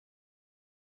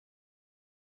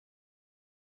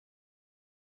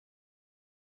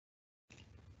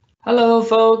Hello,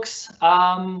 folks.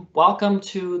 Welcome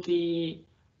to the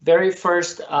very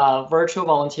first virtual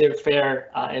volunteer fair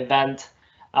event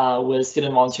with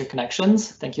Student Volunteer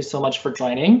Connections. Thank you so much for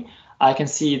joining. I can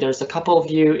see there's a couple of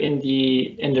you in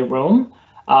the room.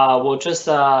 We'll just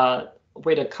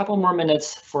wait a couple more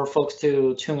minutes for folks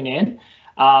to tune in.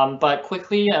 But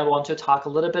quickly, I want to talk a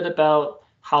little bit about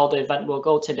how the event will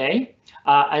go today.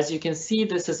 As you can see,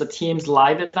 this is a Teams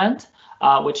live event.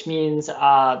 Which means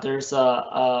there's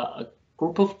a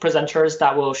group of presenters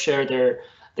that will share the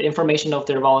information of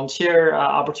their volunteer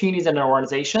opportunities and their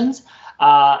organizations.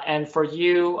 And for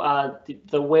you,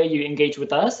 the way you engage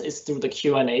with us is through the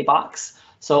Q&A box.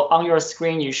 So on your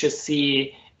screen, you should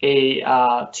see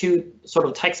a two sort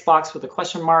of text box with a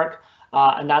question mark,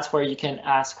 and that's where you can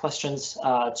ask questions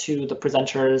to the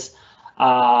presenters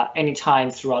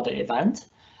anytime throughout the event.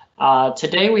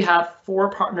 Today we have 4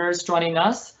 partners joining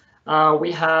us.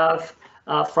 We have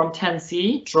from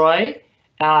 10C, Joy,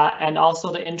 and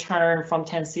also the intern from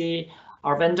 10C,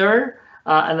 Arvinder,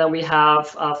 and then we have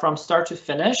from start to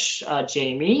finish,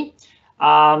 Jamie.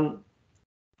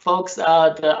 Folks,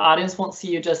 the audience won't see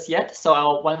you just yet,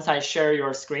 so once I share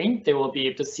your screen, they will be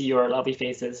able to see your lovely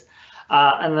faces.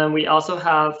 And then we also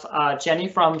have Jenny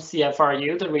from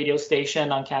CFRU, the radio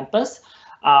station on campus,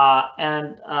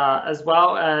 and as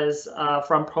well as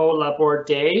from Labore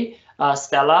Dei,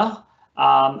 Stella,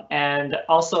 and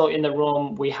also in the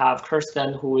room we have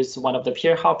Kirsten, who is one of the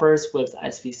peer helpers with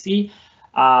SVC,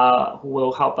 who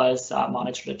will help us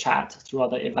monitor the chat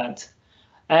throughout the event.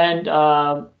 And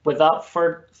without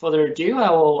further ado,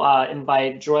 I will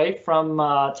invite Joy from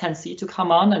 10C to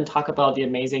come on and talk about the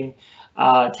amazing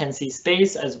 10C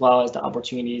space, as well as the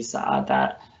opportunities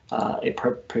that it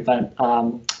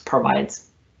provides.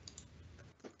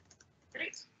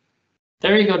 Great.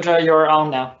 There you go, Joy, you're on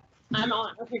now. I'm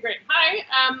on. Okay, great. Hi.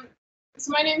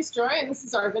 So my name's Joy, and this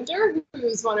is Arvinder, who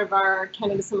is one of our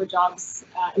Canada Summer Jobs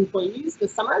employees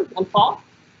this summer and fall.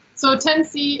 So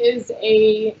 10C is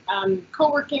a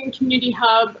co-working community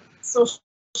hub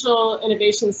social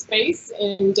innovation space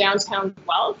in downtown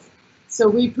Guelph. So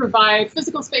we provide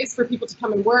physical space for people to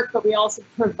come and work, but we also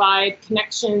provide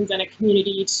connections and a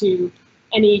community to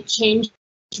any change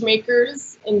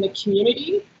makers in the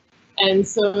community. And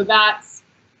so that's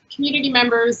community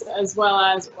members as well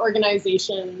as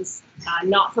organizations,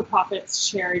 not-for-profits,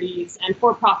 charities, and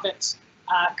for-profit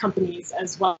companies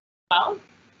as well.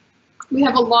 We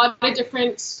have a lot of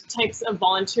different types of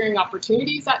volunteering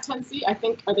opportunities at 10C. I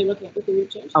think, are they looking at the theory of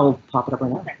change? I'll pop it up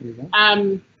right now. Okay.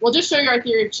 We'll just show you our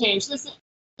theory of change. This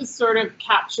sort of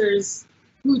captures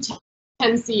who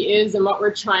 10C is and what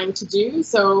we're trying to do.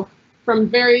 So from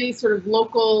very sort of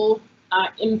local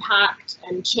impact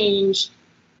and change,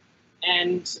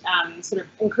 and sort of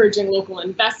encouraging local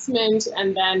investment,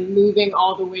 and then moving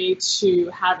all the way to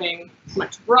having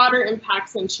much broader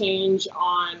impacts and change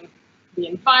on the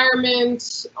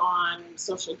environment, on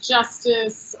social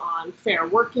justice, on fair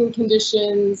working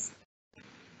conditions.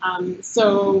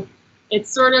 So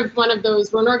it's sort of one of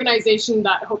those, we're an organization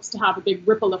that hopes to have a big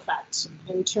ripple effect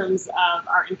in terms of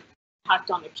our impact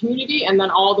on the community, and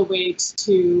then all the way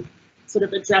to sort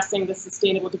of addressing the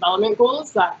Sustainable Development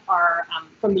Goals that are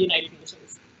from the United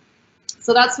Nations.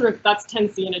 So that's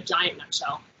 10C in a giant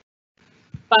nutshell.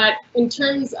 But in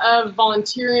terms of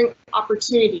volunteering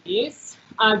opportunities,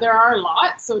 there are a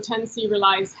lot. So 10C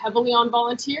relies heavily on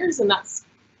volunteers, and that's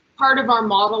part of our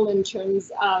model in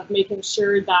terms of making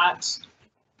sure that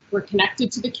we're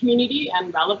connected to the community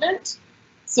and relevant.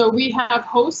 So we have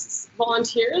hosts,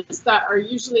 volunteers that are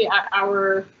usually at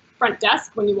our front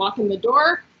desk when you walk in the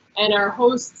door. And our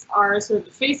hosts are sort of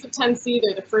the face of 10C.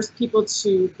 They're the first people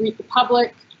to greet the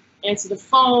public, answer the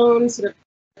phone, sort of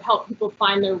help people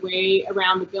find their way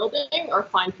around the building or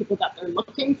find people that they're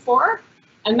looking for.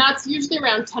 And that's usually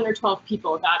around 10 or 12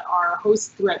 people that are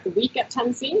hosts throughout the week at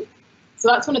 10C. So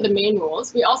that's one of the main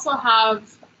roles. We also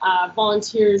have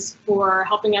volunteers for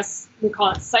helping us, we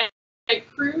call it site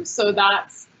crew. So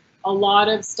that's a lot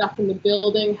of stuff in the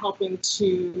building, helping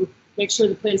to make sure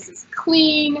the place is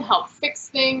clean, help fix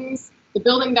things. The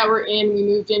building that we're in, we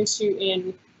moved into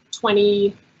in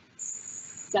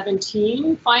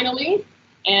 2017, finally,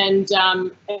 and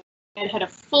had a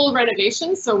full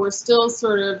renovation. So we're still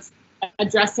sort of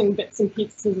addressing bits and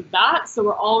pieces of that. So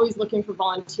we're always looking for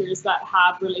volunteers that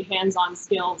have really hands-on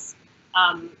skills,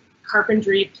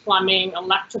 carpentry, plumbing,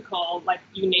 electrical, like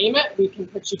you name it, we can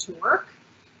put you to work.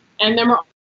 And then we're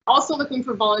also looking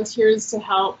for volunteers to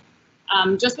help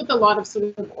just with a lot of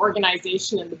sort of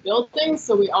organization in the building.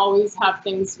 So we always have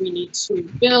things we need to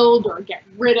build or get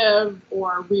rid of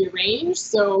or rearrange.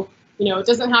 So, you know, it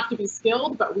doesn't have to be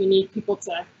skilled, but we need people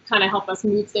to kind of help us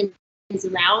move things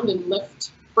around and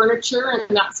lift furniture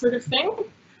and that sort of thing.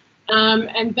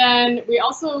 And then we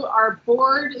also, our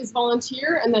board is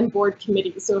volunteer, and then board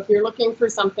committee. So if you're looking for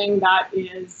something that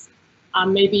is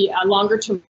maybe a longer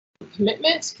term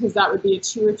commitment, because that would be a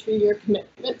 2 or 3 year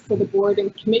commitment for the board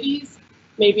and committees.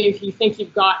 Maybe if you think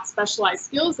you've got specialized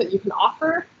skills that you can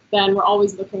offer, then we're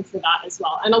always looking for that as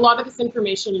well. And a lot of this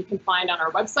information you can find on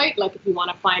our website. Like if you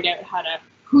want to find out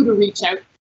who to reach out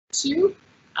to,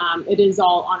 it is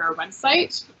all on our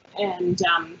website. And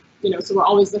you know, so we're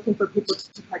always looking for people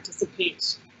to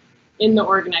participate in the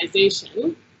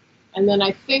organization. And then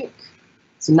I think.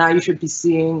 So now you should be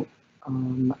seeing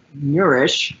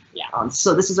Nourish. Yeah.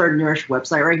 So this is our Nourish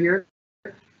website right here.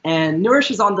 And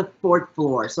Nourish is on the 4th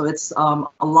floor. So it's a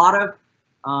lot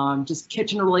of just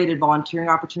kitchen related volunteering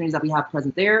opportunities that we have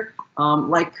present there.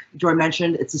 Like Joy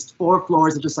mentioned, it's just 4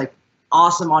 floors of just like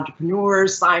awesome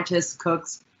entrepreneurs, scientists,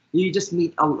 cooks. You just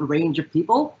meet a range of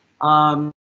people.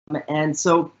 And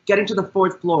so getting to the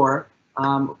 4th floor,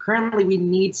 currently we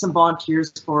need some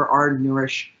volunteers for our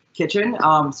Nourish kitchen.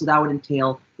 So that would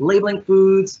entail labeling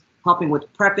foods, helping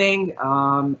with prepping,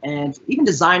 and even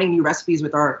designing new recipes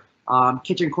with our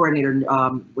kitchen coordinator,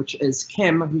 which is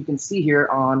Kim, who you can see here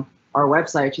on our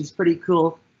website. She's a pretty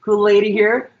cool lady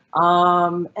here.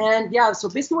 And yeah, so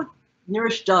basically what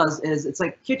Nourish does is it's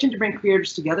like kitchen to bring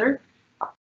creators together.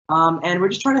 And we're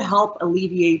just trying to help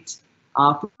alleviate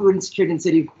food insecurity in the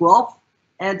city of Guelph.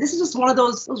 And this is just one of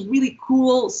those really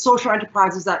cool social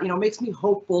enterprises that, you know, makes me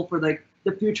hopeful for the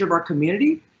future of our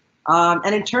community.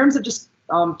 And in terms of just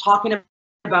talking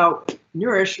about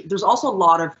Nourish, there's also a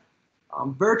lot of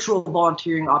virtual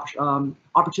volunteering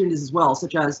opportunities as well,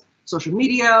 such as social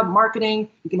media, marketing.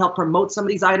 You can help promote some of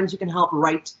these items. You can help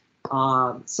write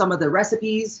some of the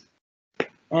recipes.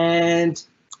 And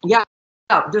yeah,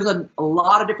 there's a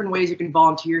lot of different ways you can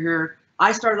volunteer here.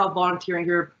 I started off volunteering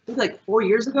here I think like 4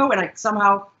 years ago, and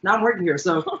now I'm working here.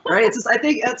 So right, it's just, I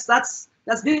think that's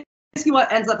basically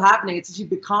what ends up happening. It's just you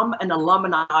become an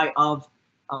alumni of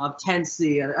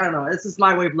 10C. I don't know. This is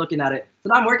my way of looking at it. So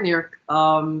now I'm working here.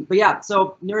 But yeah,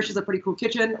 so Nourish is a pretty cool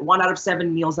kitchen. 1 out of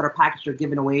 7 meals that are packaged are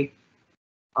given away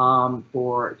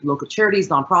for local charities,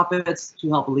 nonprofits to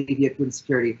help alleviate food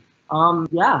insecurity.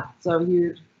 Yeah. So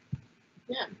you.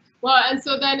 Yeah. Well, and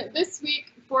so then this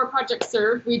week for Project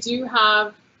Serve, we do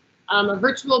have a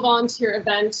virtual volunteer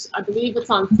event. I believe it's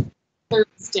on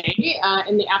Thursday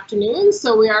in the afternoon.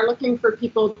 So we are looking for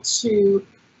people to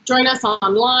join us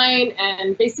online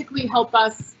and basically help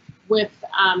us with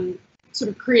sort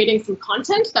of creating some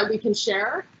content that we can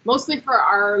share, mostly for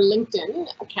our LinkedIn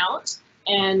account.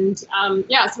 And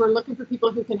yeah, so we're looking for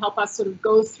people who can help us sort of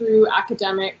go through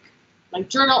academic, like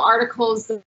journal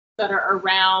articles that are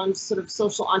around sort of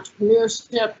social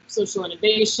entrepreneurship, social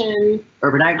innovation,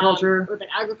 urban agriculture. Urban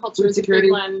agriculture is a big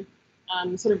one.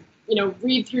 Sort of, you know,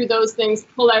 read through those things,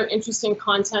 pull out interesting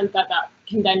content that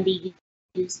can then be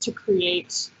used to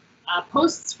create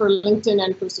posts for LinkedIn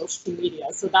and for social media.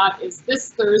 So that is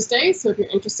this Thursday. So if you're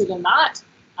interested in that,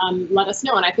 let us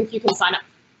know. And I think you can sign up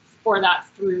for that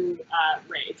through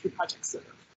Ray, through Project Serve.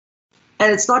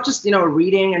 And it's not just, you know,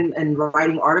 reading and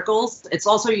writing articles. It's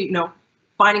also, you know,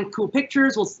 finding cool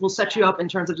pictures. We'll set you up in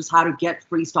terms of just how to get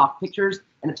free stock pictures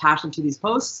and attach them to these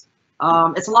posts.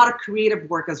 It's a lot of creative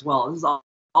work as well. This is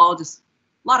all just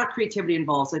a lot of creativity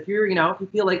involved. So if you're, you know, if you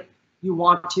feel like you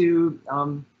want to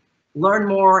learn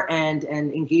more and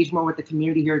engage more with the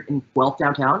community here in Guelph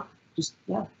downtown, just,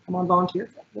 yeah, come on, volunteer.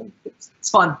 It's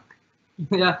fun.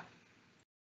 Yeah.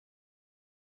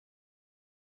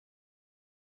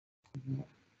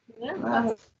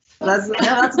 Yeah. That's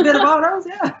a bit about us,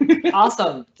 yeah.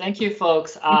 Awesome. Thank you,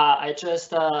 folks. I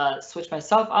just switched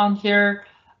myself on here.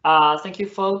 Thank you,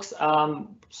 folks.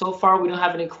 So far, we don't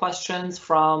have any questions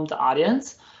from the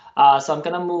audience. So I'm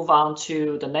going to move on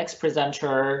to the next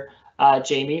presenter,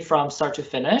 Jamie from Start to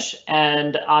Finish.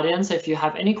 And audience, if you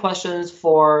have any questions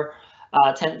for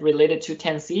related to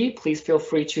 10C, please feel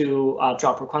free to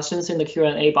drop your questions in the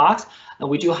Q&A box. And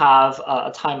we do have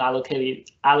a time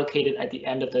allocated at the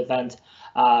end of the event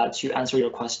to answer your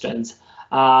questions.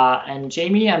 And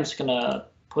Jamie, I'm just gonna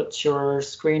put your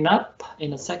screen up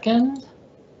in a second.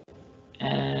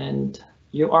 And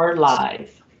you are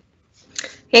live.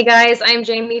 Hey guys, I'm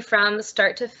Jamie from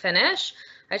Start to Finish.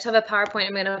 I just have a PowerPoint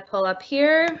I'm gonna pull up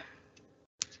here.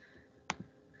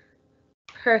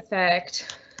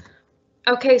 Perfect.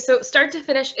 Okay, so Start to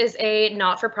Finish is a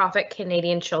not-for-profit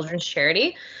Canadian children's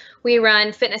charity. We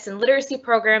run fitness and literacy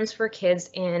programs for kids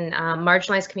in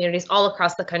marginalized communities all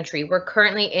across the country. We're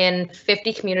currently in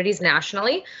 50 communities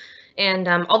nationally, and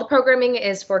all the programming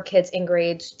is for kids in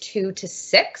grades 2 to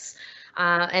 6.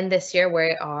 And this year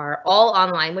we are all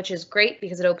online, which is great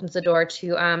because it opens the door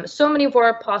to so many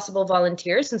more possible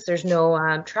volunteers since there's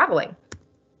no traveling.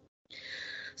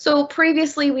 So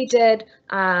previously we did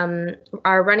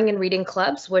our running and reading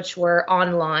clubs, which were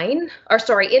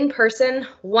in person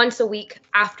once a week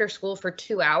after school for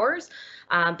 2 hours.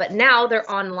 But now they're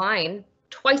online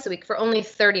twice a week for only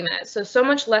 30 minutes. So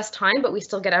much less time, but we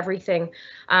still get everything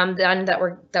done that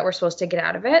we're supposed to get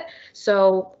out of it.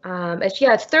 So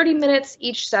it's 30 minutes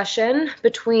each session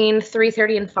between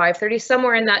 3:30 and 5:30,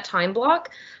 somewhere in that time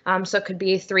block. So it could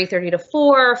be 3:30 to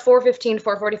 4, 4:15,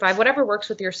 4:45, whatever works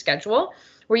with your schedule.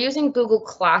 We're using Google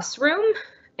Classroom,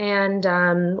 and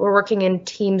we're working in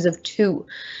teams of 2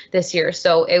 this year.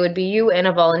 So it would be you and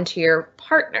a volunteer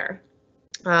partner.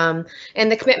 And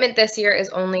the commitment this year is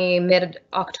only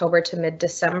mid-October to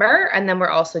mid-December, and then we're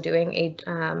also doing a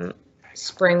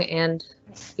spring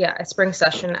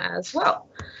session as well.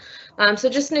 So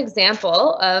just an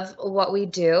example of what we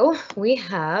do. We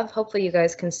have, hopefully you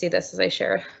guys can see this as I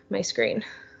share my screen.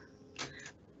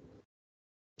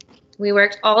 We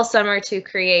worked all summer to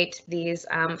create these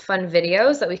fun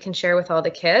videos that we can share with all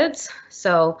the kids.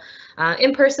 So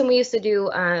in person, we used to do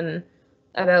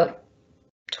about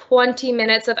 20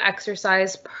 minutes of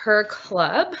exercise per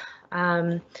club.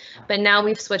 But now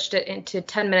we've switched it into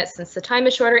 10 minutes since the time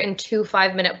is shorter in 2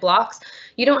 5-minute blocks.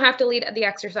 You don't have to lead the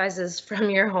exercises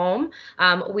from your home.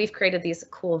 We've created these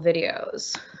cool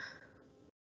videos.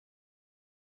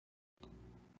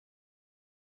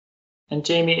 And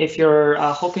Jamie, if you're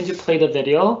hoping to play the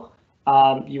video,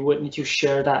 you would need to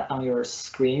share that on your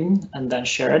screen and then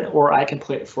share it, or I can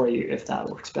play it for you if that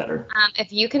works better.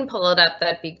 If you can pull it up,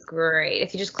 that'd be great.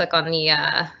 If you just click on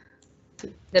the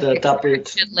picture, it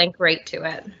should link right to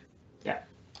it. Yeah.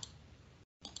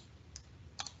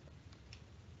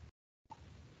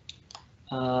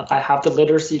 I have the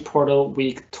Literacy Portal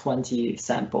Week 20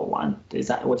 sample one. Is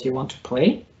that what you want to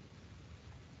play?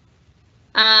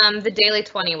 The daily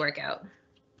 20 workout.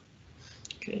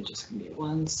 Okay, just give me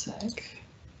 1 sec.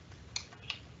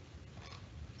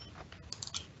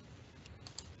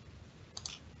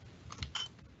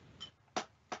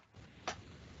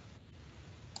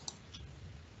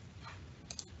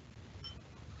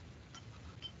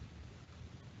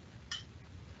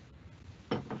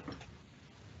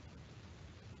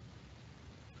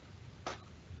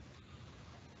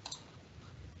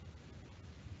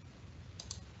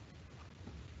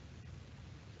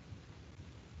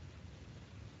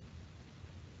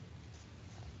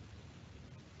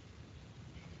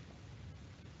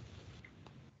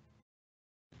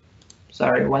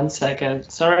 Sorry, 1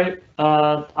 second. Sorry,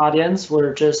 audience,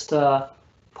 we're just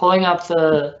pulling up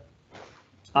the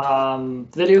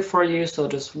video for you, so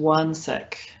just 1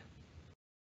 sec.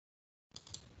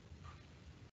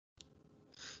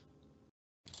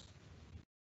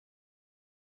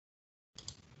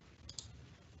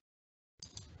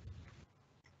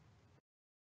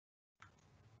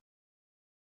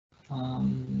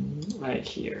 Right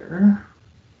here.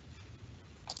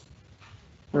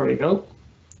 There we go.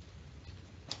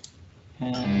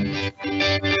 And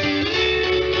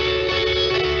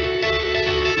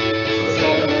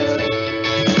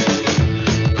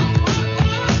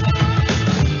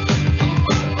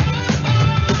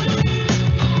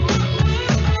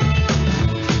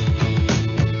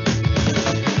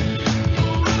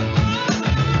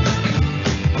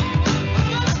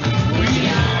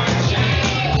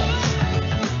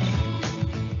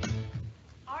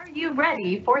Are you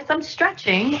ready for some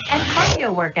stretching and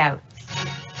cardio workouts?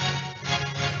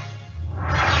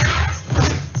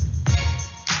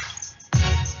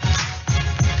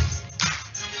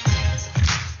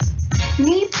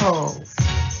 Knee pulls.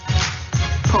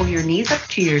 Pull your knees up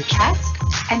to your chest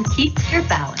and keep your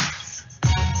balance.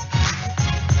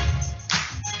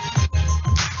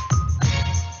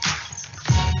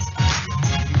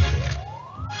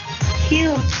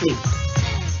 Heel sweeps.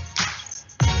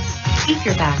 Keep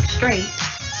your back straight,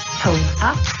 toes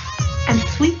up, and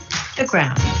sweep the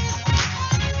ground.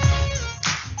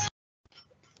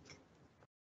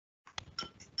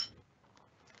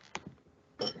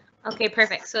 Okay,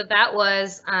 perfect. So that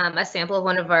was a sample of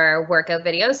one of our workout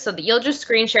videos. So that you'll just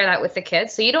screen share that with the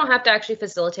kids. So you don't have to actually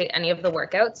facilitate any of the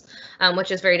workouts,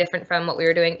 which is very different from what we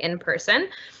were doing in person.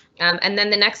 And then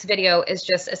the next video is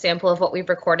just a sample of what we've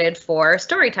recorded for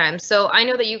story time. So I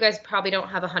know that you guys probably don't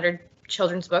have 100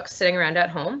 children's books sitting around at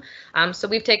home. So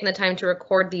we've taken the time to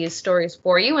record these stories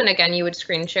for you. And again, you would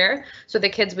screen share so the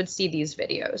kids would see these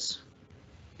videos.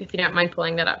 If you don't mind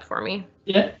pulling that up for me.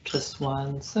 yeah, just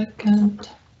 1 second.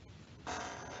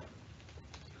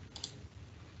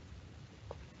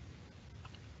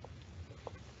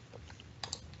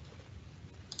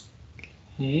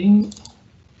 Okay.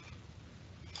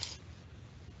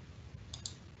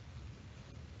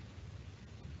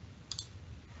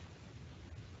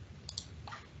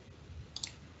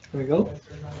 There we go.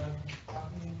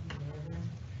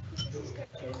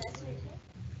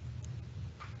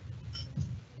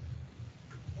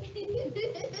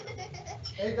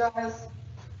 Hey guys,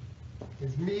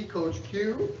 it's me, Coach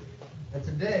Q, and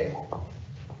today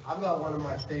I've got one of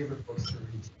my favorite books to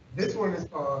read. This one is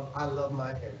called I Love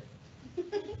My Hair.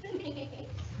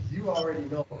 You already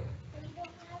know.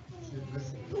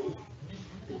 Listen.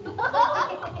 We're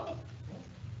not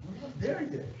there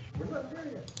yet. We're not there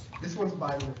yet. This one's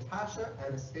by Natasha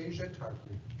Anastasia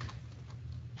Tarpley.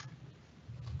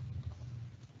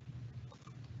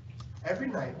 Every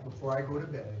night before I go to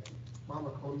bed,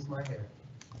 Mama combs my hair.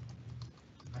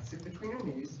 I sit between her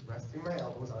knees, resting my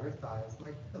elbows on her thighs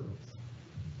like pillows.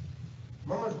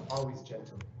 Mama's always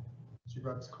gentle. She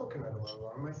rubs coconut oil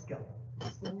along my scalp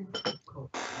and slowly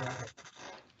coats my hair.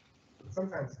 But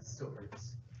sometimes it still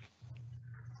hurts.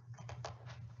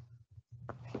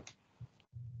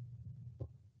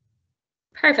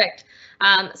 Perfect.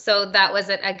 So that was,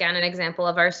 again, an example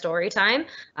of our story time.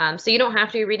 So you don't have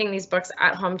to be reading these books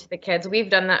at home to the kids. We've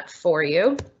done that for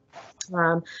you.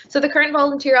 So the current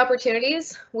volunteer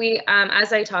opportunities,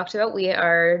 as I talked about, we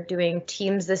are doing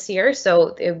teams this year. So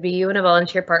it would be you and a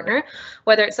volunteer partner,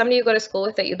 whether it's somebody you go to school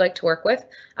with that you'd like to work with,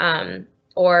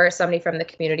 or somebody from the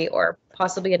community, or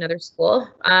possibly another school.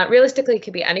 Realistically, it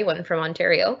could be anyone from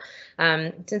Ontario,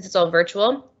 since it's all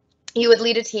virtual. You would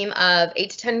lead a team of 8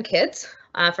 to 10 kids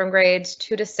from grades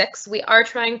 2 to 6. We are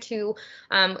trying to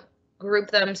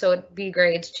group them so it'd be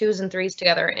grades 2s and 3s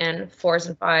together and 4s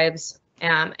and 5s.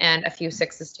 And a few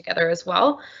 6s together as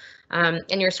well.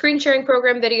 In your screen sharing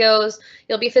program videos,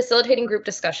 you'll be facilitating group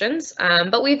discussions,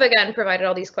 but we've again provided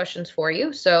all these questions for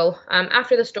you. So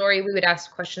after the story, we would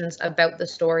ask questions about the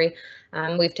story.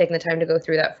 We've taken the time to go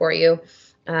through that for you.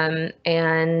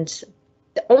 And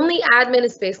the only admin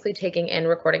is basically taking and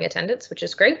recording attendance, which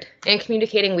is great, and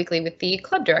communicating weekly with the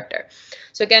club director.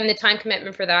 So again, the time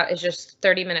commitment for that is just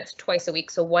 30 minutes twice a week,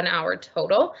 so 1 hour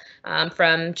total,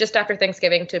 from just after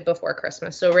Thanksgiving to before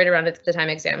Christmas. So right around the time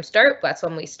exams start, that's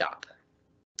when we stop.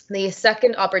 The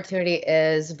second opportunity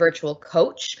is virtual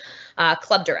coach,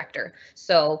 club director.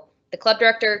 So the club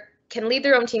director can lead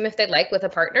their own team if they'd like with a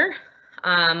partner,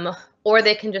 or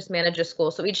they can just manage a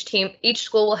school. So each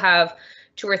school will have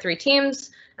 2 or 3 teams,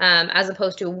 as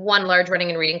opposed to one large running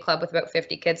and reading club with about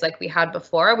 50 kids like we had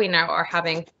before. We now are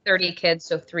having 30 kids,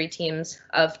 so 3 teams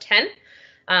of 10.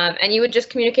 And you would just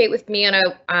communicate with me on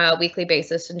a weekly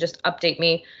basis and just update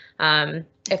me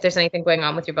if there's anything going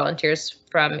on with your volunteers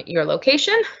from your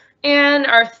location. And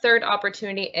our third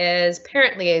opportunity is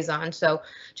parent liaison. So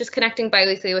just connecting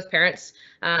biweekly with parents.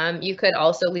 You could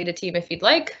also lead a team if you'd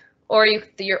like, or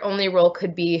your only role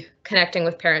could be connecting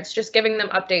with parents, just giving them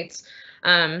updates.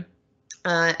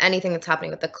 Anything that's happening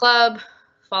with the club,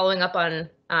 following up on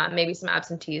maybe some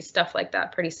absentees, stuff like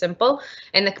that, pretty simple.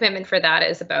 And the commitment for that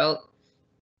is about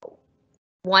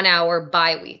 1 hour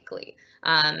bi-weekly.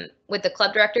 With the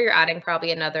club director, you're adding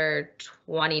probably another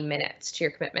 20 minutes to your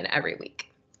commitment every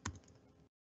week.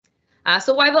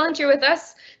 So why volunteer with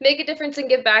us? Make a difference and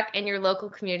give back in your local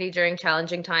community during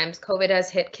challenging times. COVID has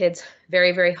hit kids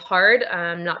very, very hard.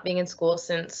 Not being in school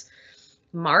since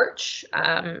March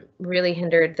really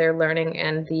hindered their learning,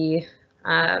 and the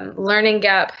learning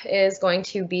gap is going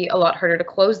to be a lot harder to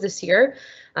close this year.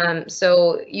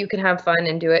 So you can have fun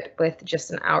and do it with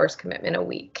just an hour's commitment a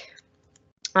week.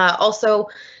 Also,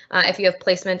 if you have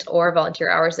placement or volunteer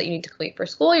hours that you need to complete for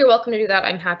school, you're welcome to do that.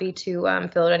 I'm happy to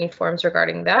fill out any forms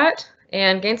regarding that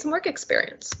and gain some work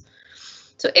experience.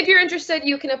 So if you're interested,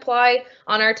 you can apply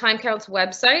on our Time Counts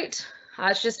website.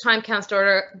 It's just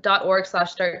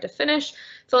timecounts.org/start to finish.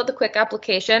 Fill out the quick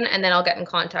application, and then I'll get in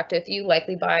contact with you,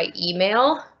 likely by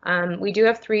email. We do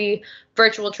have 3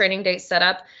 virtual training dates set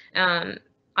up.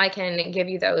 I can give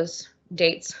you those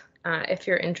dates if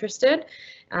you're interested.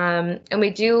 And we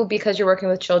do, because you're working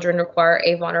with children, require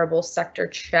a vulnerable sector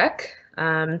check.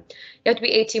 You have to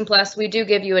be 18 plus. We do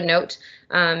give you a note,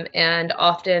 and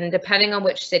often, depending on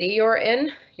which city you're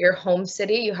in, your home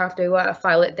city, you have to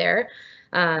file it there.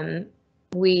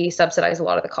 We subsidize a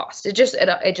lot of the cost. It just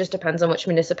depends on which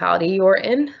municipality you're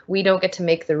in. We don't get to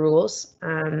make the rules.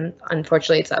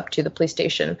 Unfortunately, it's up to the police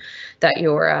station that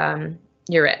you're in.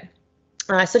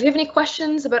 So if you have any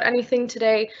questions about anything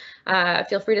today,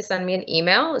 feel free to send me an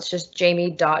email. It's just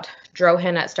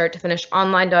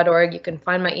jamie.drohan@starttofinishonline.org. You can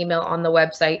find my email on the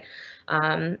website.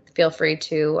 Feel free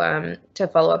to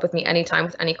follow up with me anytime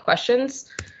with any questions.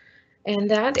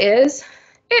 And that is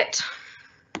it.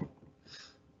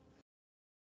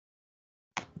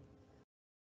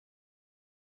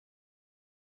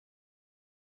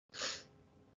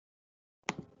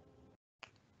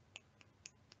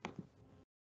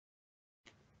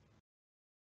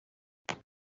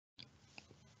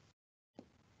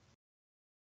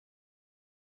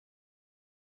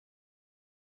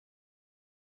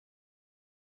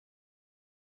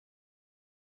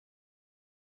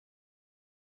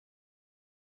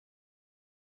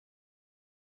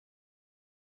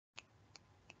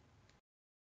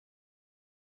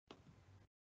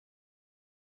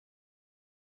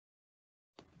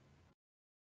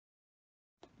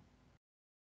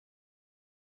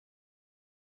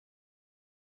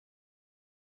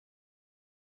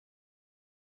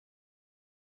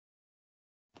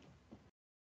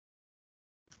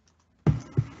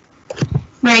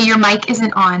 Ray, your mic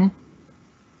isn't on.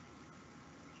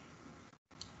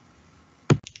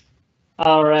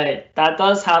 All right, that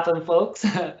does happen, folks,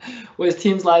 with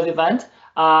Teams Live event.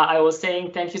 I was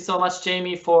saying thank you so much,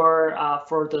 Jamie, for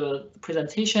the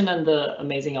presentation and the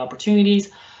amazing opportunities.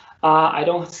 I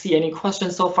don't see any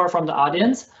questions so far from the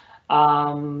audience.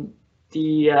 All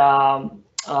the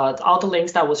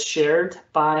links that was shared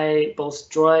by both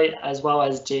Joy as well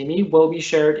as Jamie will be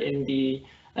shared in the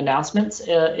announcements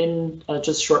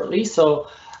just shortly. So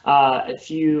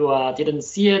if you didn't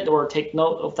see it or take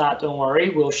note of that, don't worry,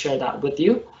 we'll share that with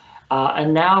you.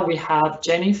 And now we have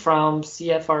Jenny from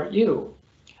CFRU.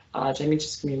 Jamie,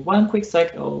 just give me one quick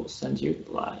sec, I'll send you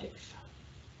live.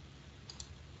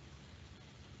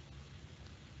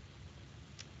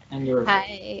 And you're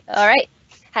Hi, all right.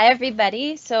 Hi,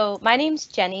 everybody. So my name's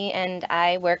Jenny, and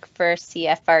I work for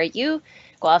CFRU,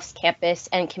 Guelph's Campus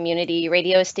and Community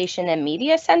Radio Station and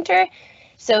Media Center.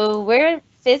 So we're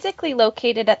physically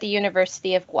located at the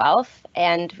University of Guelph,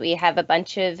 and we have a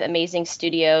bunch of amazing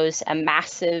studios, a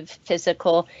massive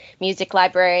physical music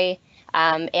library,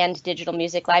 and digital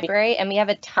music library, and we have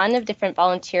a ton of different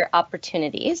volunteer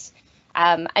opportunities.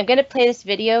 I'm going to play this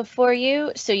video for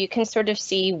you so you can sort of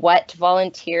see what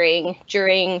volunteering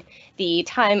during the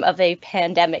time of a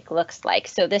pandemic looks like.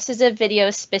 So this is a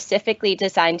video specifically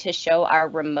designed to show our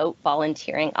remote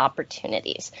volunteering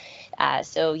opportunities.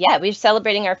 So yeah, we're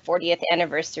celebrating our 40th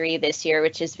anniversary this year,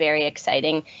 which is very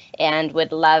exciting, and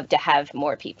would love to have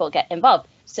more people get involved.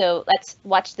 So let's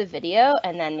watch the video,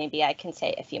 and then maybe I can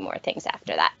say a few more things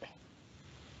after that.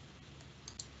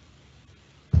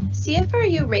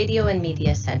 CFRU Radio and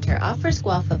Media Center offers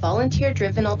Guelph a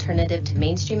volunteer-driven alternative to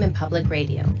mainstream and public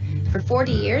radio. For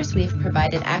 40 years, we've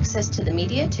provided access to the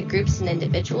media to groups and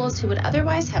individuals who would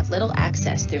otherwise have little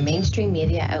access through mainstream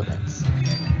media outlets.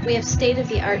 We have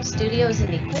state-of-the-art studios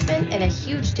and equipment and a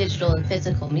huge digital and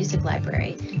physical music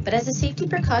library, but as a safety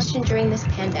precaution during this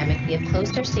pandemic, we have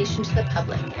closed our station to the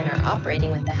public and are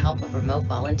operating with the help of remote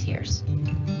volunteers.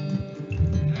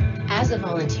 As a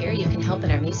volunteer, you can help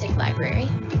in our music library,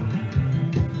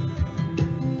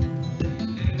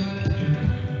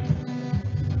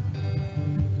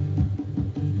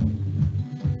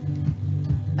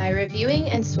 by reviewing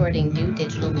and sorting new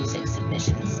digital music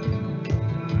submissions.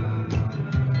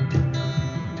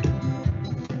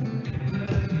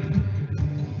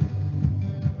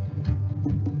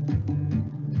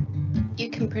 You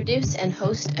can produce and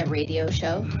host a radio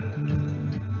show,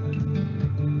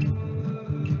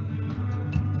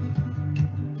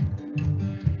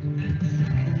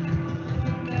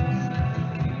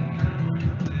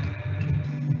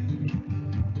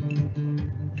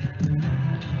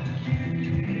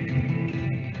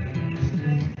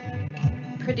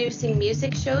 producing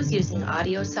music shows using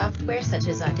audio software such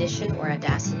as Audition or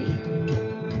Audacity,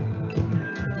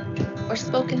 or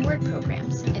spoken word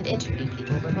programs and interview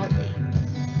people remotely.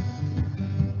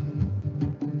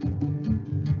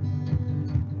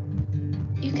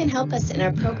 You can help us in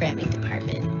our programming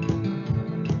department.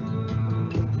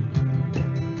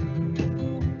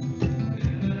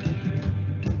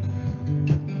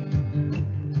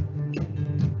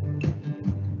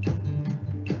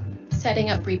 Setting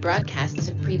up rebroadcasts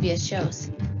of previous shows.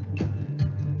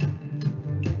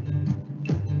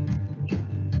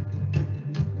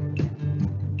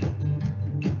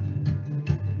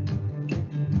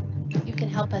 You can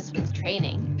help us with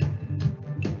training.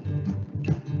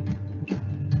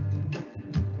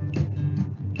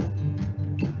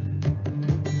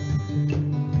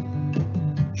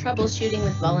 Troubleshooting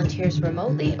with volunteers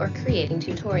remotely or creating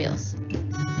tutorials.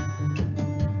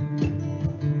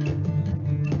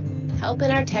 Help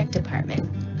in our tech department.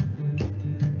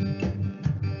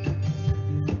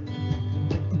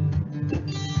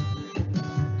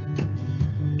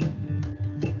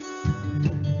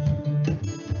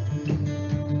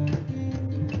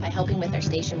 By helping with our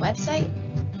station website.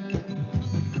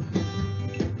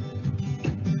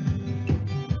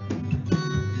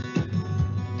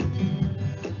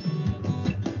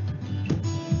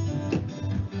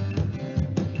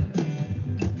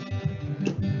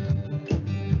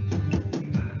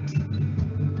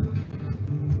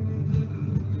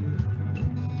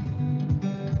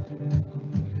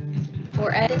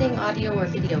 Or editing audio or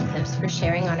video clips for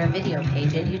sharing on our video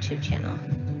page and YouTube channel.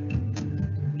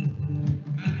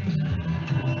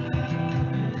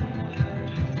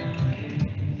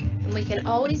 And we can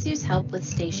always use help with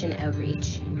station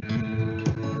outreach.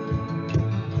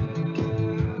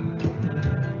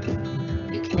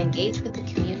 You can engage with the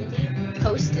community,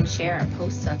 post and share our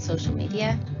posts on social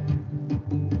media,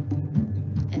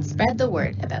 and spread the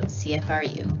word about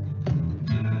CFRU.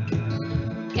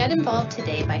 Get involved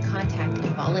today by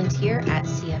contacting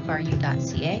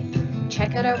volunteer@cfru.ca.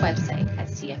 Check out our website at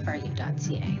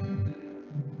cfru.ca.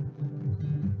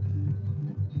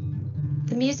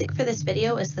 The music for this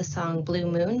video is the song Blue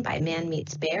Moon by Man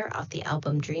Meets Bear off the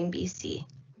album Dream BC.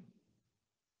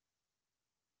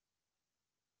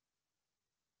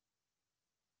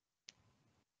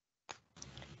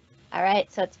 All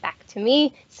right, so it's back to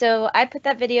me. So I put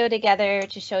that video together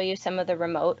to show you some of the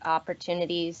remote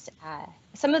opportunities.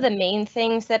 Some of the main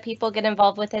things that people get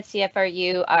involved with at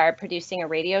CFRU are producing a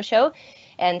radio show.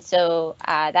 And so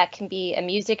that can be a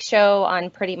music show on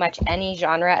pretty much any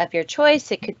genre of your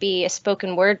choice. It could be a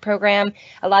spoken word program.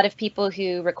 A lot of people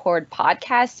who record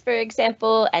podcasts, for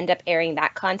example, end up airing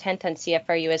that content on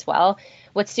CFRU as well.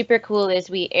 What's super cool is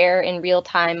we air in real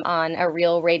time on a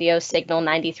real radio signal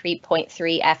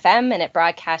 93.3 FM, and it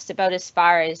broadcasts about as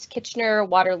far as Kitchener,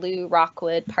 Waterloo,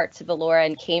 Rockwood, parts of Elora,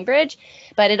 and Cambridge.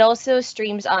 But it also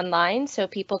streams online, so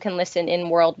people can listen in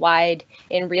worldwide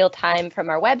in real time from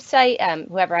our website,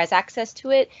 whoever has access to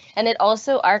it. And it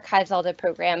also archives all the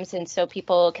programs, and so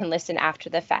people can listen after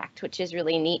the fact, which is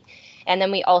really neat. And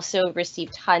then we also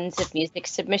receive tons of music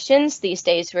submissions. These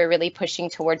days, we're really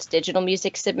pushing towards digital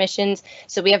music submissions.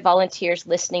 So we have volunteers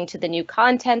listening to the new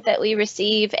content that we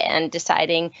receive and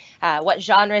deciding what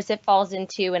genres it falls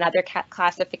into and other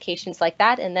classifications like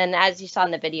that. And then, as you saw in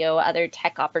the video, other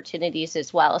tech opportunities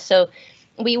as well. So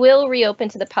we will reopen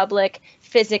to the public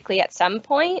physically at some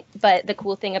point, but the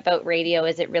cool thing about radio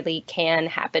is it really can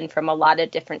happen from a lot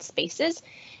of different spaces.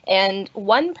 And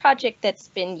one project that's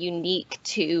been unique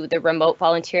to the remote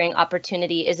volunteering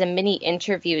opportunity is a mini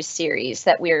interview series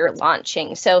that we're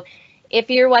launching. So if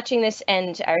you're watching this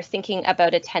and are thinking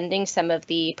about attending some of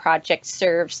the Project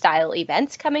Serve style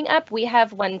events coming up, we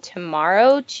have one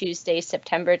tomorrow, Tuesday,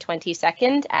 September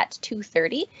 22nd at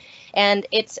 2:30. And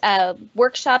it's a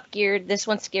workshop geared, this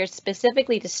one's geared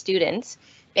specifically to students.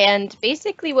 And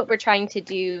basically what we're trying to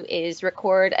do is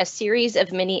record a series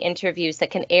of mini interviews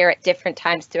that can air at different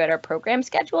times throughout our program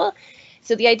schedule.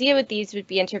 So the idea with these would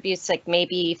be interviews like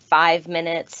maybe 5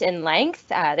 minutes in length.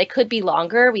 They could be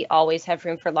longer. We always have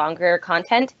room for longer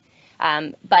content.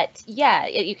 But yeah,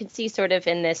 you can see sort of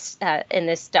in this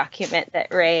document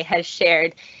that Ray has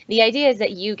shared, the idea is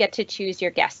that you get to choose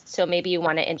your guests. So maybe you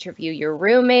want to interview your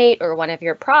roommate or one of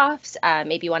your profs.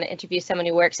 Maybe you want to interview someone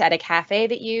who works at a cafe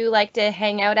that you like to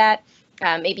hang out at.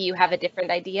 Maybe you have a different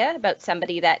idea about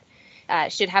somebody that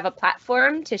should have a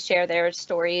platform to share their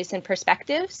stories and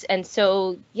perspectives. And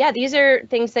so, yeah, these are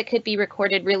things that could be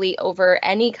recorded really over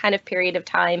any kind of period of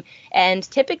time and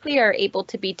typically are able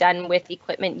to be done with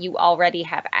equipment you already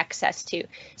have access to.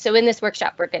 So in this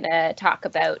workshop, we're going to talk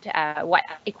about what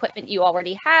equipment you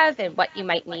already have and what you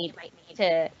might need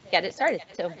to get it started.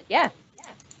 So yeah,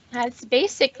 that's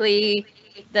basically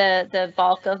the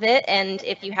bulk of it. And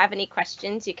if you have any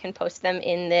questions, you can post them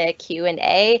in the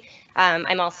Q&A.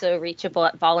 I'm also reachable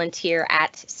at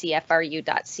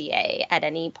volunteer@cfru.ca at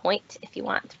any point if you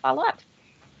want to follow up.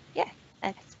 Yeah,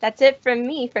 that's it from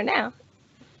me for now.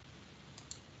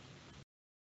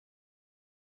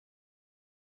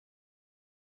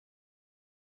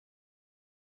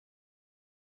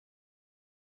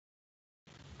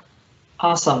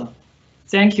 Awesome.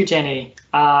 Thank you, Jenny.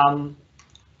 All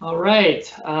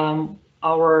right.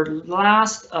 Our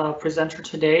last presenter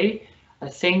today, I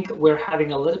think we're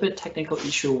having a little bit technical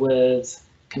issue with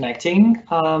connecting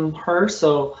her,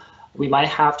 so we might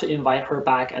have to invite her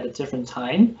back at a different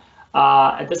time.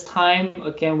 At this time,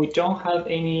 again, we don't have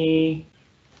any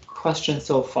questions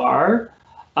so far.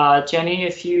 Jenny,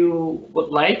 if you would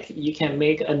like, you can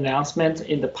make an announcement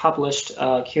in the published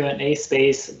Q&A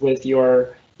space with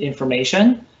your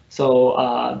information, so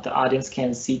the audience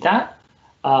can see that.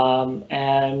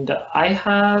 And I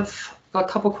have a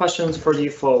couple questions for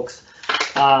you folks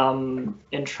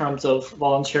in terms of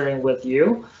volunteering with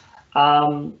you.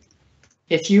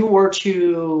 If you were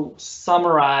to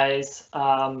summarize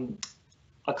a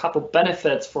couple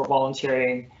benefits for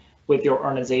volunteering with your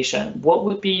organization, what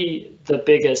would be the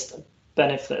biggest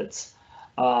benefits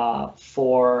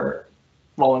for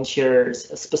volunteers,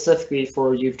 specifically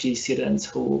for U of G students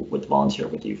who would volunteer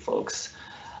with you folks?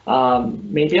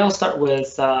 Maybe I'll start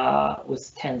with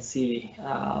 10C.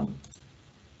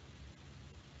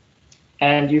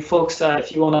 And you folks,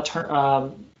 if you want to turn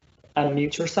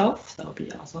unmute yourself, that would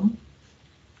be awesome.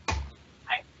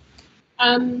 Hi.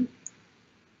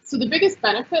 So the biggest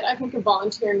benefit, I think, of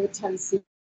volunteering with 10C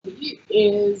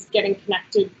is getting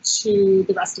connected to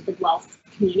the rest of the Guelph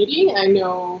community. I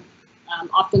know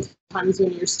oftentimes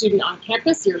when you're a student on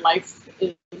campus, your life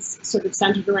is sort of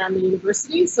centered around the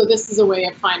university. So this is a way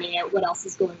of finding out what else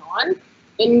is going on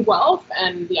in Guelph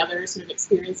and the other sort of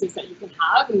experiences that you can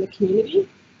have in the community.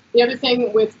 The other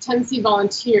thing with 10C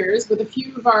volunteers, with a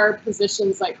few of our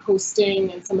positions like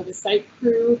hosting and some of the site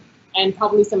crew and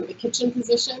probably some of the kitchen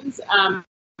positions,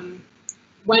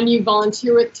 when you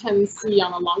volunteer with 10C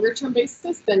on a longer term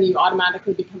basis, then you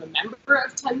automatically become a member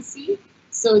of 10C.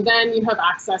 So then you have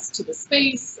access to the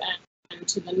space and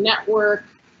to the network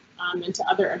and to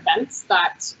other events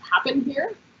that happen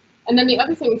here. And then the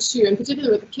other thing too, and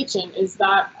particularly with the kitchen, is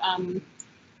that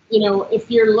you know, if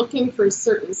you're looking for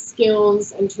certain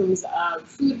skills in terms of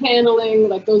food handling,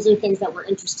 like those are things that we're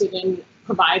interested in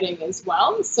providing as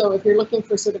well. So if you're looking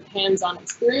for sort of hands-on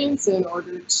experience in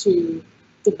order to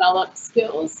develop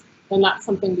skills, then that's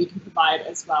something we can provide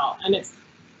as well. And it's,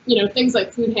 you know, things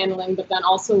like food handling, but then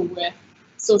also with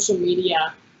social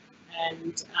media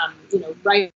and, you know,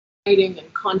 writing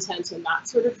and content and that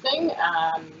sort of thing.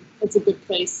 It's a good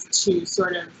place to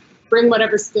sort of bring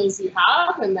whatever skills you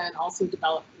have and then also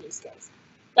develop new skills.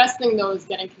 Best thing though is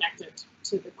getting connected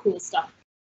to the cool stuff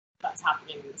that's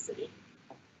happening in the city.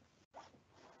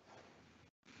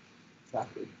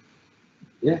 Exactly.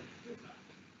 Yeah.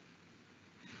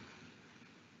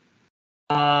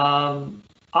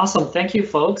 Awesome, thank you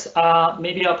folks.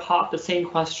 Maybe I'll pop the same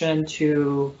question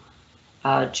to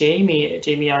Jamie.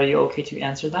 Jamie, are you okay to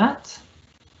answer that?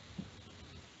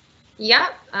 Yeah,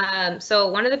 so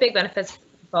one of the big benefits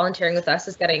volunteering with us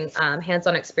is getting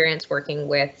hands-on experience working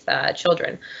with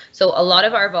children. So a lot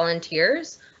of our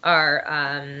volunteers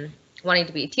are wanting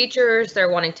to be teachers, they're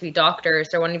wanting to be doctors,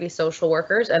 they're wanting to be social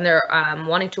workers, and they're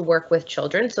wanting to work with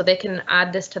children. So they can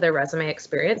add this to their resume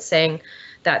experience, saying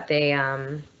that they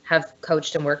have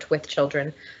coached and worked with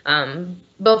children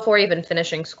before even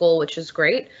finishing school, which is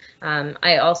great.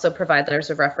 I also provide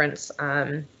letters of reference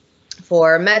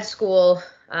for med school,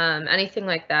 anything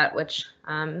like that, which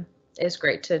is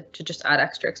great to just add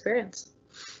extra experience.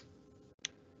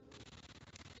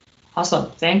 Awesome,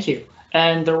 thank you.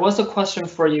 And there was a question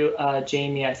for you,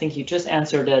 Jamie. I think you just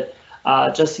answered it.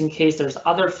 Just in case there's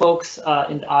other folks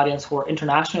in the audience who are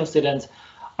international students,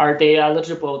 are they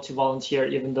eligible to volunteer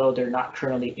even though they're not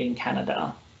currently in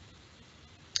Canada?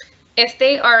 If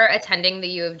they are attending the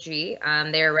U of G,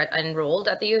 they are enrolled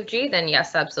at the U of G, then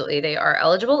yes, absolutely, they are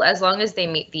eligible as long as they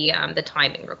meet the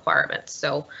timing requirements.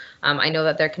 So I know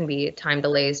that there can be time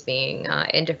delays being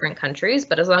in different countries,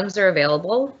 but as long as they're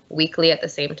available weekly at the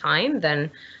same time,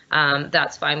 then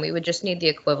that's fine. We would just need the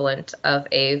equivalent of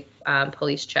a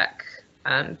police check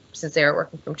since they are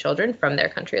working from children from their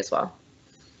country as well.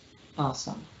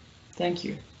 Awesome, thank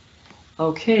you.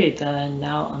 Okay, then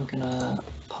now I'm gonna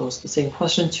pose the same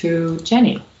question to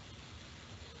Jenny.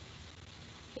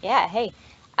 Yeah, hey.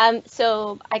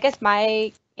 So I guess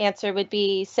my answer would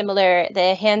be similar,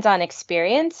 the hands-on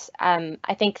experience.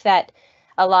 I think that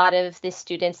a lot of the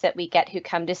students that we get who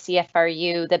come to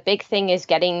CFRU, the big thing is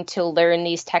getting to learn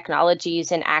these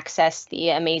technologies and access the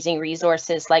amazing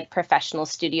resources like professional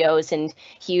studios and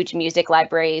huge music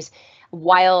libraries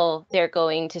while they're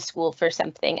going to school for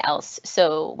something else.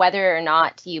 So whether or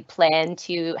not you plan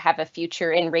to have a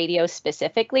future in radio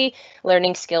specifically,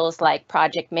 learning skills like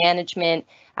project management,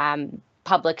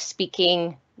 public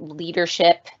speaking,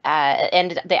 leadership,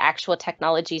 and the actual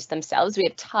technologies themselves. We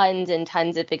have tons and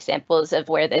tons of examples of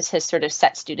where this has sort of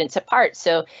set students apart.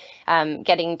 So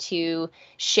getting to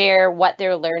share what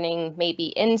they're learning maybe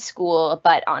in school,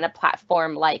 but on a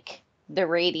platform like the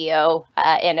radio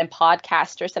and a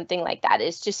podcast or something like that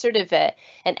is just sort of an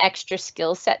extra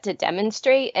skill set to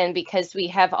demonstrate. And because we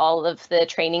have all of the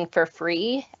training for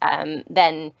free,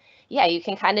 then yeah, you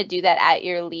can kind of do that at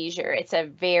your leisure. It's a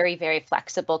very, very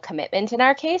flexible commitment in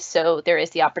our case. So there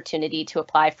is the opportunity to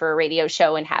apply for a radio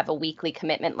show and have a weekly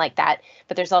commitment like that.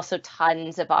 But there's also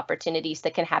tons of opportunities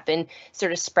that can happen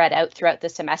sort of spread out throughout the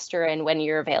semester and when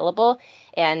you're available.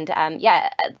 And yeah,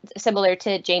 similar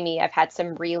to Jamie, I've had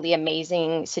some really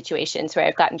amazing situations where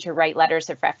I've gotten to write letters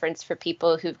of reference for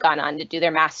people who've gone on to do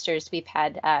their masters. We've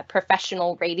had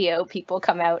professional radio people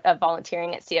come out of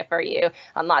volunteering at CFRU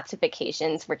on lots of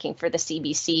occasions, working for the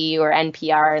CBC or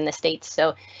NPR in the States.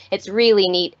 So it's really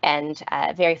neat and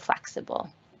very flexible.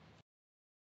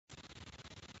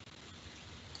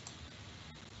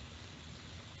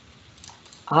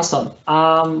 Awesome.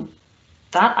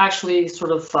 That actually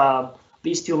sort of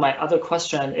leads to my other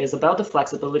question is about the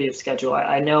flexibility of schedule.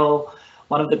 I know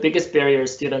one of the biggest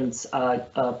barriers students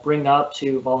bring up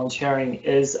to volunteering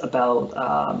is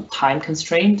about time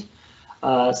constraint.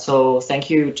 So thank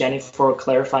you, Jenny, for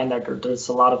clarifying that there's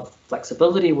a lot of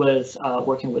flexibility with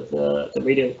working with the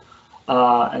radio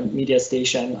and media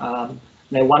station.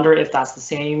 And I wonder if that's the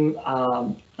same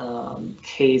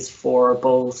case for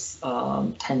both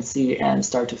 10C and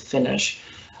start to finish.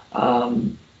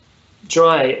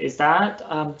 Joy, is that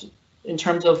in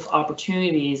terms of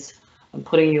opportunities, I'm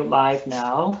putting you live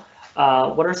now.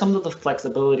 What are some of the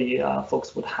flexibility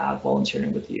folks would have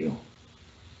volunteering with you?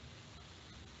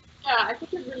 Yeah, I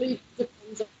think it really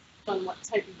depends on what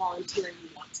type of volunteering you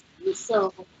want to do.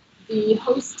 So the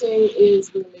hosting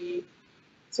is really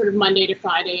sort of Monday to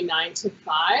Friday, 9 to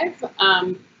 5.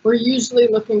 We're usually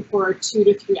looking for a 2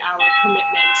 to 3 hour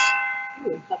commitment.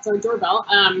 Ooh, that's our doorbell.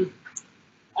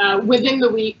 Within the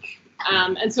week,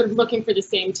 and sort of looking for the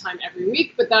same time every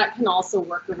week, but that can also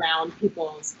work around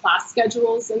people's class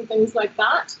schedules and things like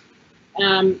that.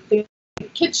 The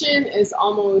kitchen is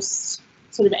almost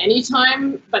sort of any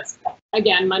time, but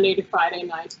again, Monday to Friday,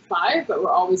 9 to 5, but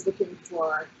we're always looking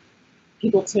for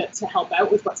people to help out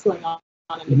with what's going on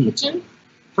in the kitchen.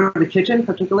 For the kitchen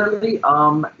particularly,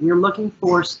 we're looking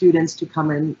for students to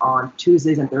come in on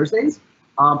Tuesdays and Thursdays,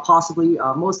 possibly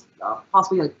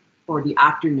like for the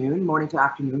afternoon, morning to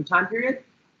afternoon time period.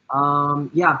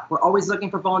 Yeah, we're always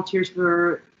looking for volunteers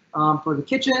for the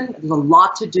kitchen. There's a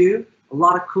lot to do, a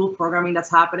lot of cool programming that's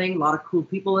happening, a lot of cool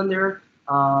people in there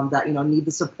that need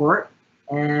the support.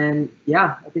 And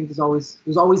yeah, I think there's always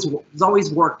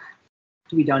work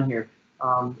to be done here.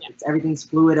 Everything's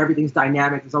fluid, everything's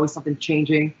dynamic. There's always something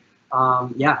changing.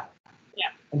 Yeah.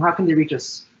 And how can they reach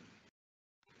us?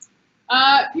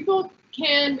 People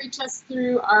can reach us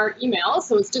through our email.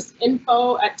 So it's just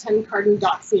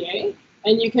info@10carden.ca,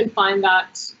 and you can find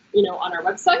that, on our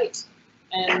website.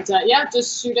 And yeah,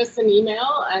 just shoot us an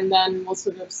email, and then we'll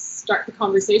sort of start the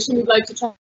conversation. We'd like to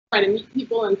try to meet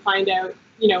people and find out,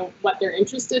 what they're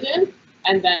interested in,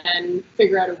 and then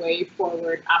figure out a way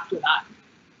forward after that.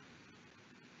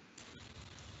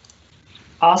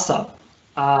 Awesome.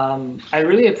 I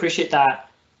really appreciate that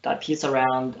piece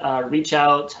around reach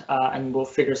out and we'll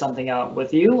figure something out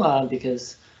with you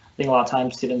because I think a lot of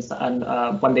times students, and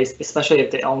when they, especially if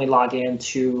they only log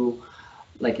into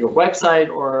like your website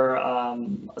or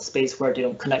a space where they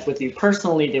don't connect with you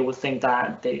personally, they would think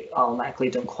that they automatically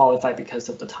don't qualify because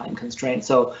of the time constraint.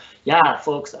 So yeah,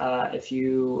 folks, if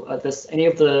you any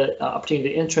of the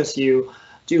opportunity interests you,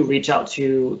 do reach out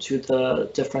to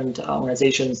the different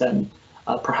organizations, and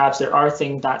perhaps there are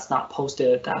things that's not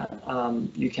posted that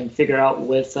you can figure out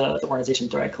with the organization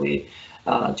directly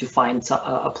to find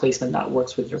a placement that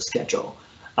works with your schedule.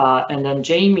 And then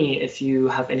Jamie, if you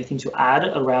have anything to add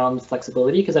around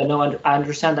flexibility, because I know I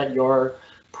understand that your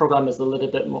program is a little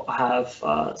bit more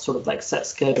sort of like set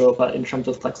schedule, but in terms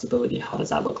of flexibility, how does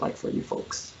that look like for you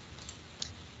folks?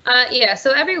 Yeah,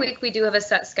 so every week we do have a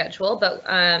set schedule, but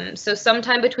so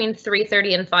sometime between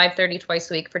 3:30 and 5:30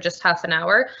 twice a week for just half an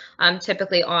hour,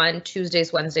 typically on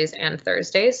Tuesdays, Wednesdays, and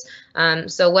Thursdays.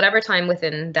 So whatever time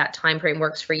within that time frame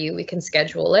works for you, we can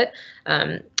schedule it.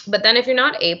 But then if you're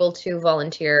not able to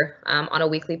volunteer on a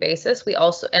weekly basis, we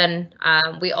also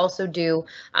do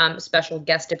special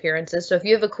guest appearances. So if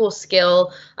you have a cool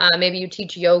skill, maybe you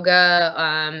teach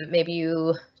yoga, maybe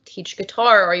you teach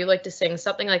guitar, or you like to sing,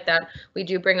 something like that, we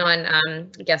do bring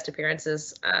on guest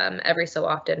appearances every so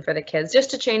often for the kids, just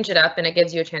to change it up, and it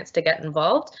gives you a chance to get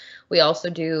involved. We also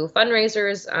do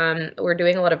fundraisers. We're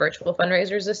doing a lot of virtual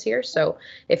fundraisers this year, so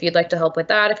if you'd like to help with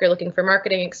that, if you're looking for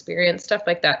marketing experience, stuff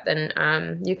like that, then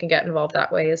you can get involved that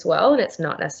way as well, and it's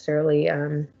not necessarily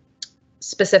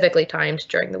specifically timed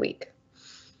during the week.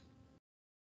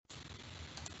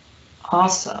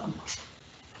 Awesome.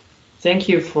 Thank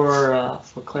you for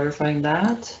clarifying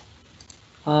that.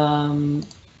 Let's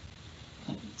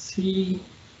see.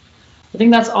 I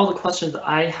think that's all the questions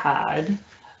I had.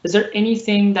 Is there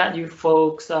anything that you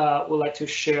folks would like to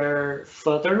share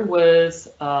further with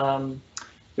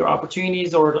your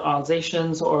opportunities or the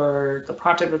organizations or the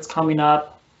project that's coming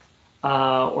up,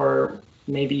 or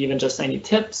maybe even just any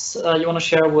tips you want to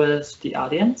share with the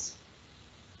audience?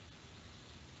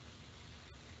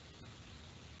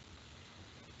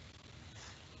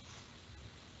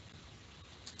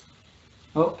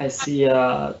 Oh, I see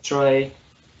Joy.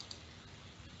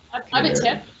 I have a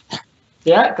tip.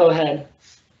 Yeah, go ahead.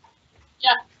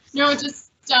 Yeah, no,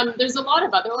 just there's a lot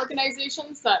of other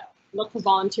organizations that look for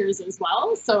volunteers as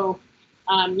well. So,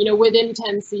 within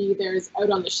 10C, there's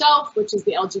Out on the Shelf, which is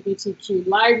the LGBTQ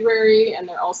library, and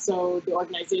they're also the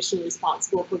organization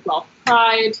responsible for Guelph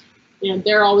Pride.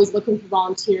 They're always looking for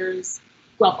volunteers.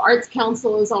 Guelph Arts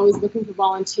Council is always looking for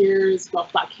volunteers.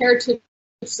 Guelph Black Heritage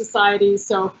Society.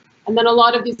 So. And then a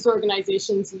lot of these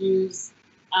organizations use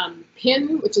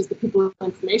PIN, which is the People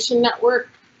Information Network,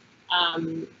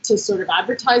 to sort of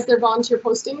advertise their volunteer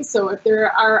postings. So if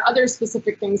there are other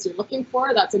specific things you're looking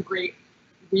for, that's a great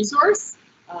resource.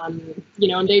 You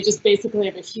know, and they just basically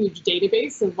have a huge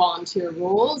database of volunteer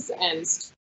roles, and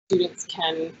students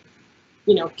can,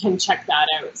 you know, can check that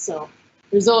out. So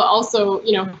there's also,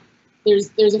 you know,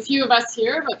 there's a few of us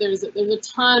here, but there's a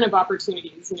ton of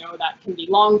opportunities, you know, that can be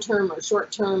long-term or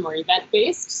short-term or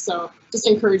event-based. So just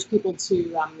encourage people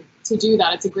to do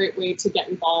that. It's a great way to get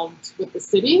involved with the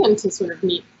city and to sort of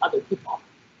meet other people.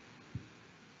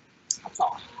 That's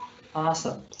all.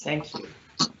 Awesome, thank you.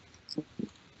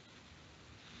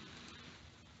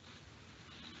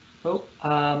 Oh,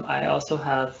 I also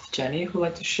have Jenny who'd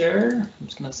like to share. I'm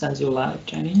just gonna send you live,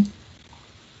 Jenny.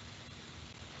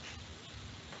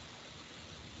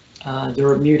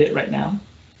 You're muted right now.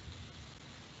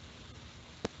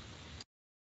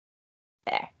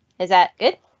 There. Is that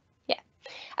good? Yeah.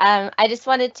 I just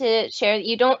wanted to share that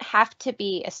you don't have to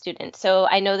be a student. So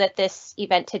I know that this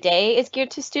event today is geared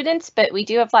to students, but we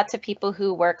do have lots of people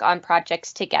who work on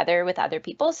projects together with other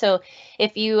people. So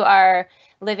if you are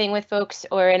living with folks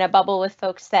or in a bubble with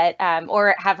folks that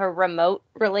or have a remote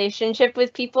relationship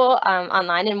with people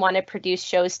online and want to produce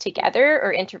shows together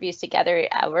or interviews together,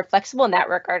 we're flexible in that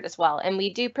regard as well. And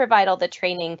we do provide all the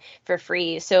training for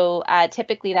free. So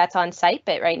typically that's on site,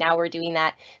 but right now we're doing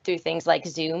that through things like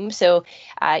Zoom. So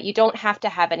you don't have to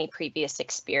have any previous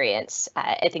experience.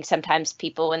 I think sometimes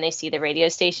people, when they see the radio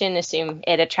station, assume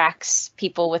it attracts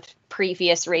people with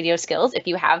previous radio skills. If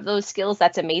you have those skills,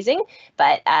 that's amazing.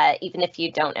 But even if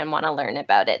you don't and want to learn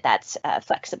about it, that's a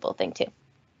flexible thing too.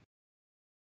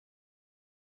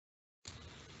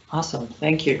 Awesome,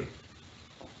 thank you.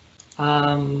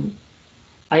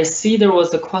 I see there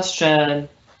was a question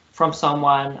from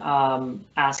someone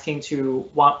asking to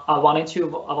wanting to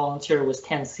volunteer with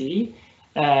 10C,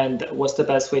 and what's the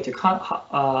best way to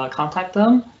contact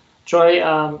them. Joy,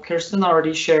 Kirsten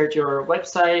already shared your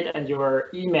website and your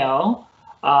email.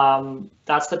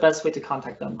 That's the best way to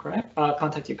contact them, correct?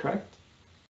 Contact you, correct?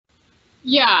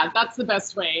 Yeah, that's the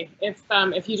best way.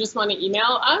 If you just want to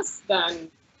email us, then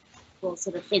we'll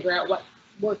sort of figure out what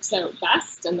works out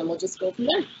best, and then we'll just go from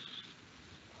there.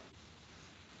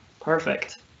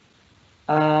 Perfect.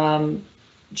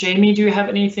 Jamie, do you have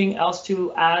anything else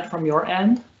to add from your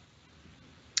end?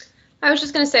 I was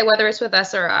just going to say, whether it's with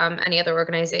us or any other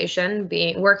organization,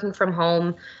 working from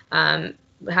home,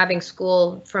 having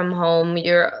school from home,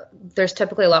 there's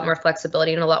typically a lot more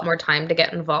flexibility and a lot more time to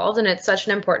get involved, and it's such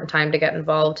an important time to get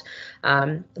involved.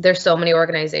 There's so many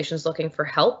organizations looking for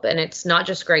help, and it's not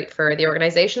just great for the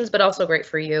organizations, but also great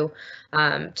for you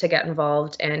to get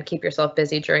involved and keep yourself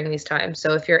busy during these times.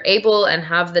 So if you're able and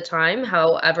have the time,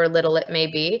 however little it may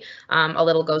be, a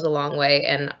little goes a long way,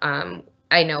 and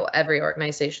I know every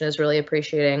organization is really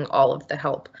appreciating all of the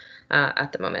help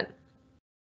at the moment.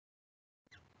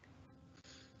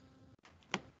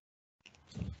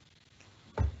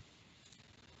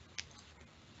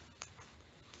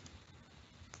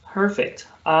 Perfect.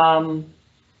 I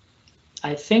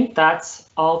think that's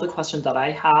all the questions that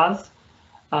I have.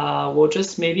 We'll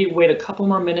just maybe wait a couple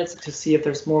more minutes to see if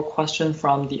there's more questions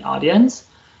from the audience.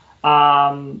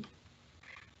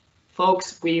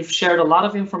 Folks, we've shared a lot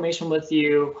of information with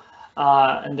you,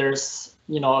 and there's,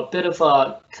 you know, a bit of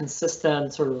a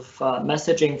consistent sort of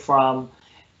messaging from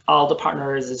all the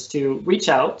partners is to reach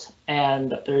out,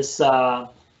 and there's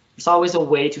always a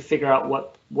way to figure out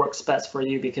what works best for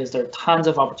you, because there are tons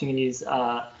of opportunities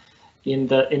in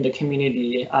the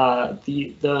community.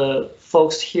 The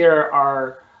folks here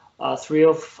are three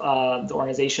of the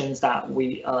organizations that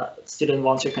we Student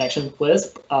Volunteer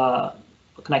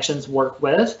Connections work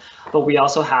with, but we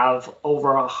also have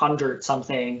over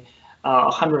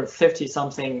 150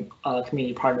 something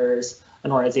community partners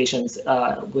and organizations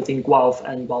within Guelph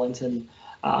and Wellington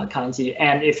County.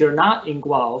 And if you're not in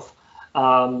Guelph,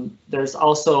 there's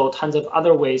also tons of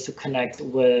other ways to connect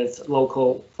with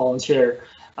local volunteer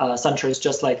centers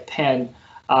just like Penn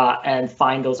and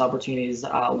find those opportunities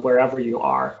wherever you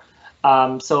are.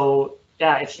 So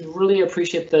yeah, if you really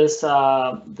appreciate this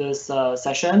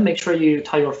session, make sure you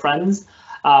tell your friends.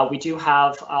 We do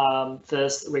have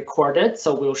this recorded,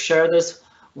 so we'll share this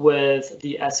with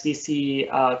the SVC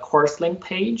course link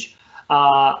page.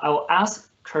 I will ask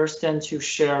Kirsten to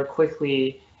share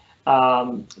quickly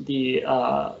the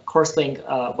course link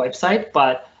website,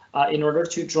 but in order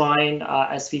to join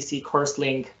SVC course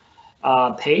link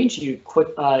page,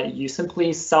 you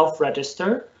simply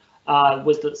self-register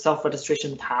with the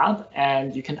self-registration tab,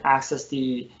 and you can access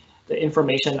the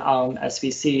information on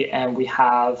SVC, and we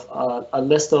have a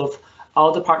list of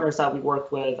all the partners that we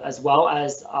work with, as well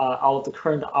as all of the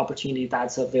current opportunity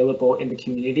that's available in the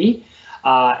community,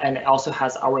 and it also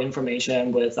has our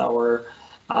information with our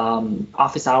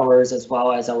office hours, as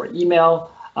well as our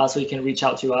email, so you can reach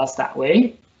out to us that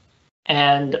way.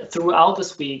 And throughout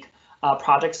this week,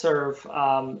 Project Serve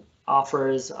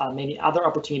offers many other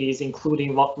opportunities,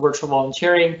 including virtual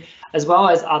volunteering, as well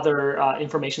as other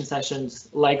information sessions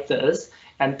like this.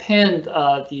 And pinned,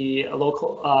 the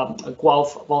local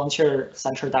Guelph Volunteer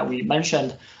Center that we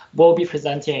mentioned will be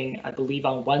presenting, I believe,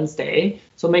 on Wednesday.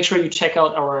 So make sure you check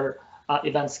out our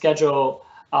event schedule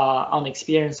on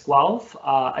Experience Guelph,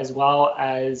 as well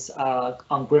as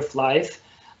on Guelph Live.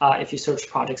 If you search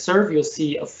Project Serve, you'll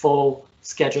see a full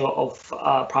schedule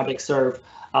of Project Serve.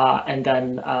 And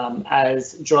then,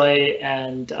 as Joy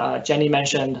and Jenny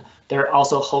mentioned, they're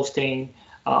also hosting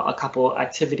a couple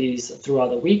activities throughout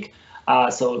the week.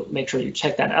 So make sure you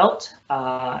check that out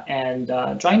and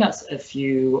join us if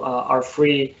you are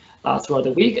free throughout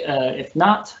the week. If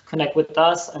not, connect with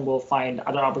us and we'll find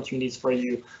other opportunities for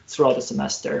you throughout the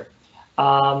semester.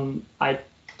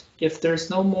 If there's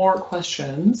no more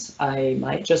questions, I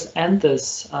might just end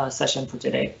this session for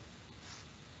today.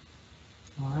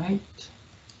 All right.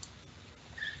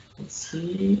 Let's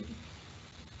see.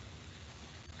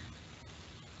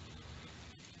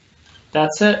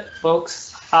 That's it,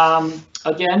 folks.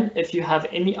 Again, if you have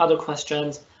any other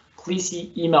questions, please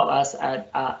email us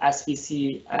at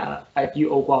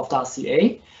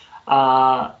svc@uoguelph.ca,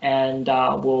 and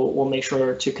we'll make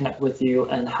sure to connect with you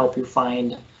and help you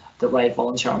find the right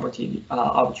volunteer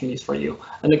opportunities for you.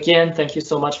 And again, thank you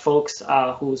so much, folks,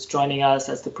 who's joining us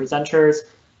as the presenters.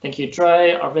 Thank you,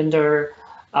 Joy, Arvinder,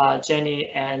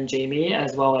 Jenny, and Jamie,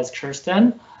 as well as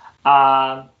Kirsten.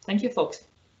 Thank you, folks.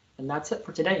 And that's it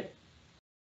for today.